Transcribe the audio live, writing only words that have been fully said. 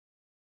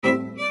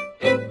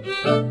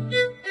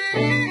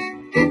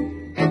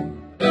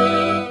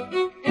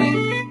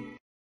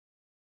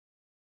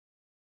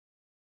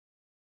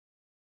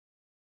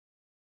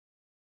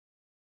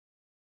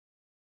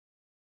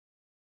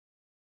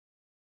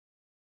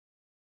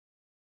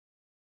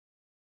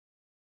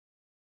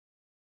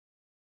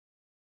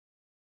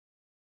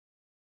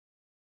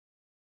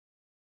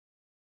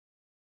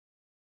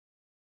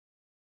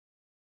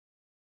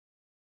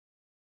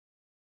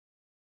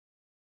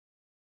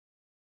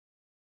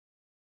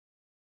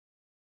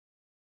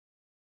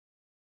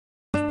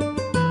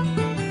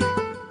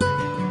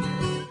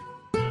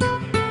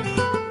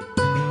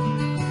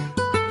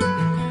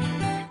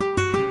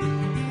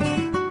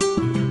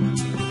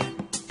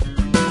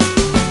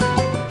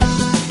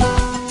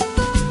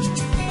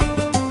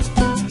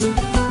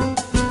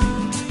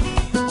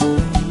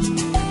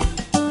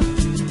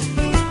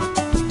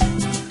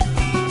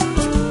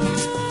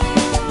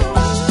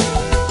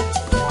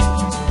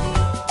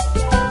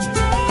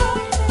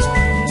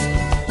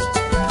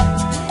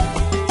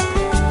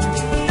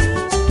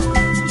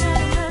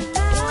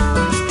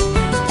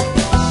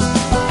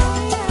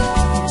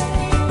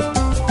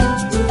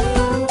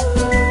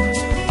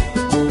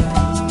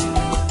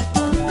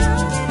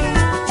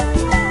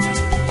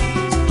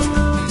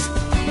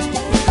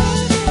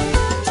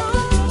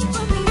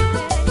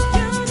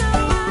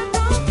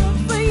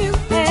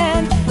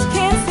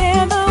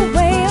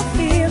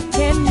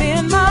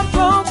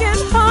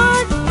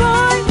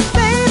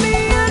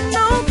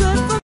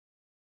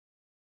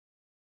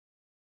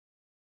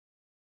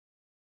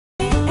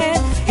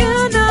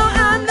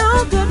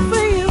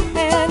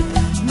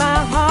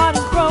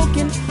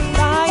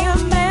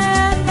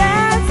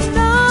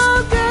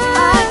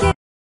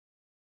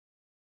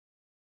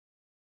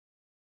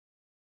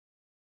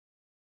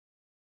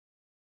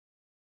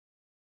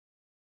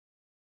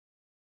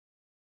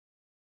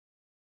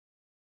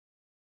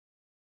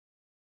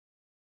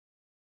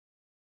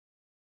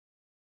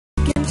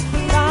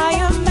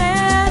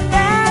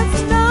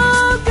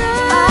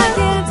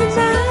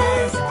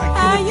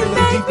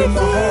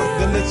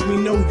lets me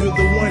know you're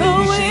the one and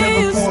we should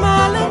never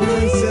part. My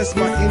princess,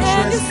 my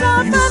interest, you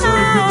deserve, you're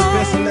the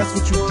best and that's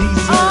what you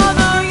deserve.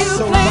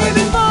 So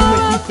mighty, you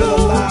make me feel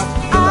alive,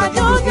 and I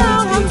can do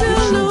anything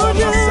with you by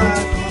my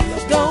side.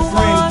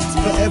 Friend,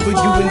 forever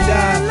you and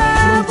I,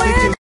 through thick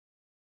and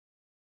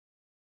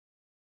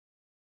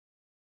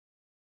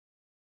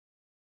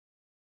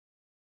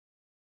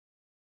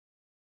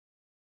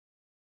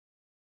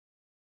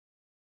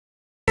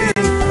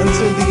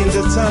until the end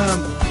of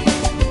time.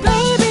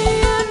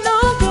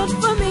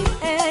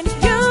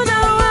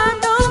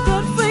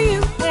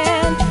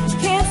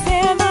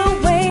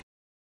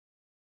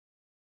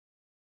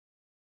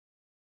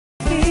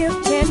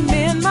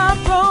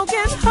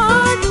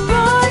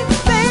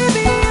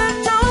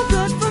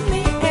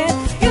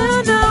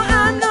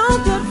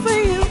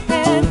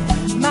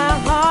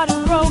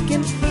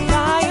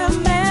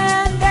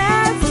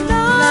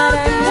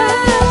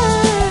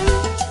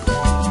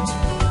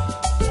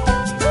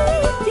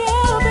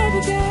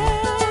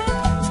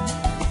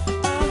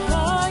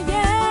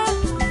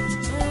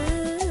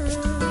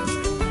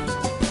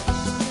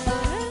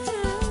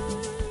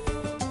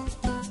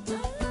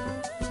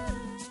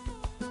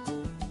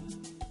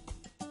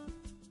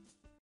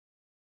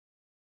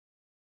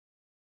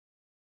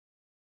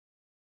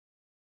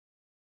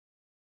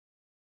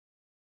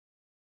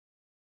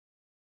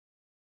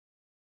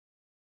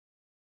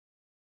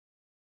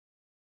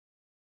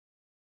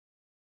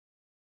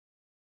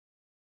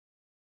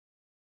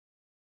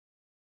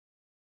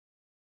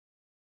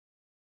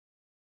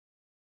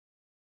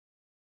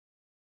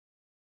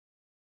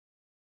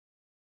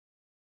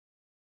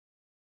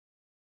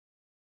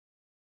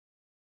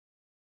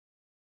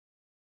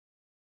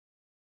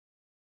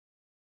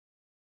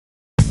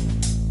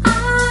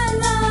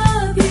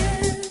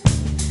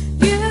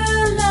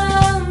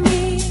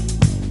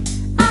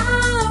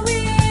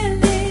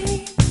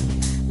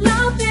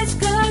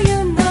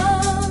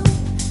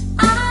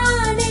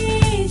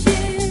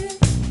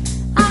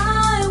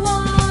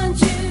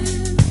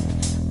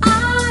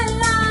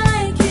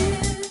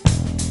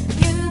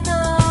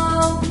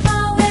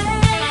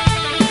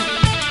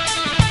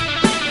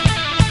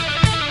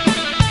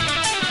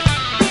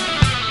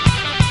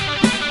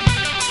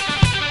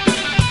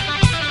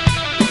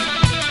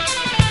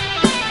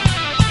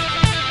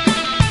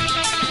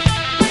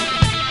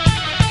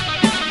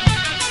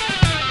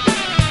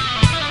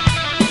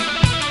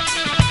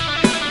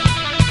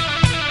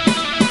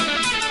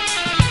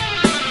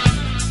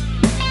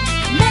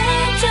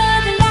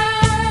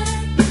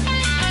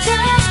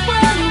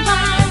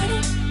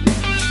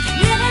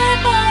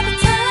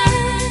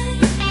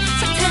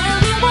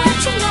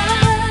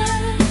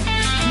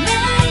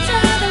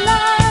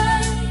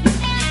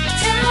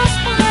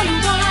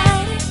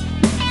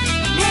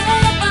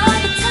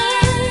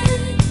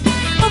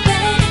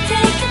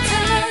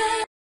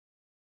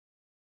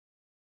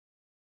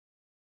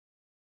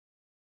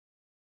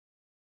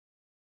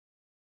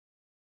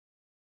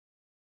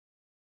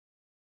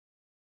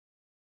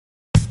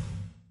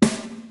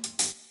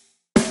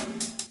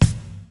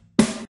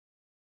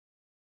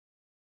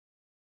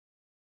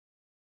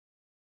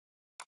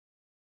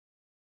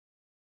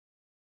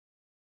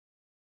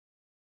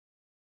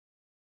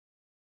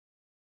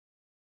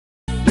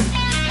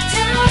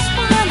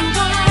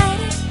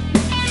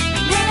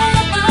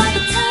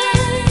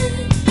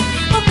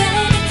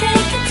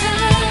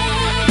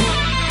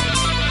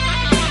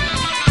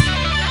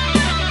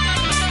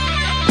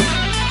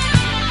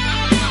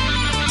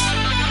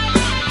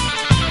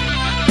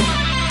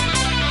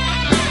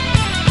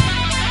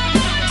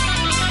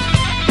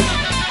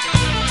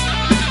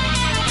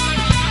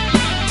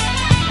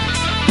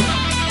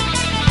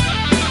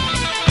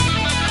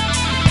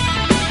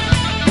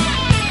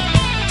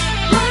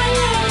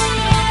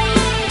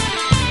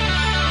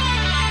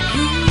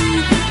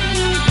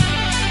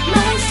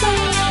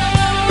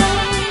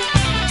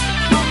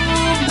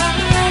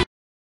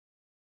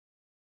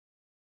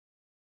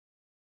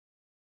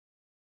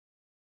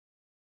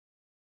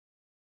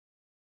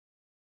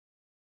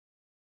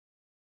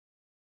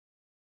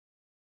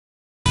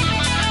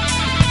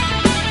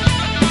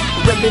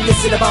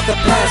 Reminiscing about the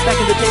past, back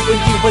in the day when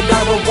you and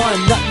I were one.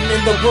 Nothing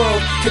in the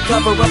world could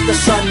cover up the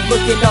sun.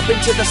 Looking up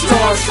into the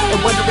stars and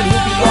wondering who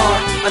we are.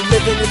 I'm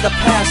living in the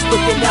past,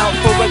 looking out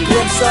for a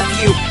glimpse of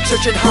you.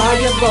 Searching high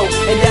and low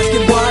and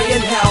asking why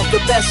and how.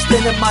 The best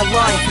thing in my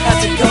life had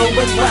to go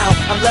and round.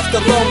 I'm left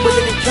alone with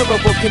an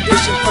incurable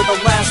condition for the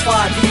last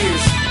 5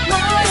 years.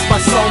 It's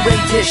my song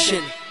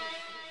rendition.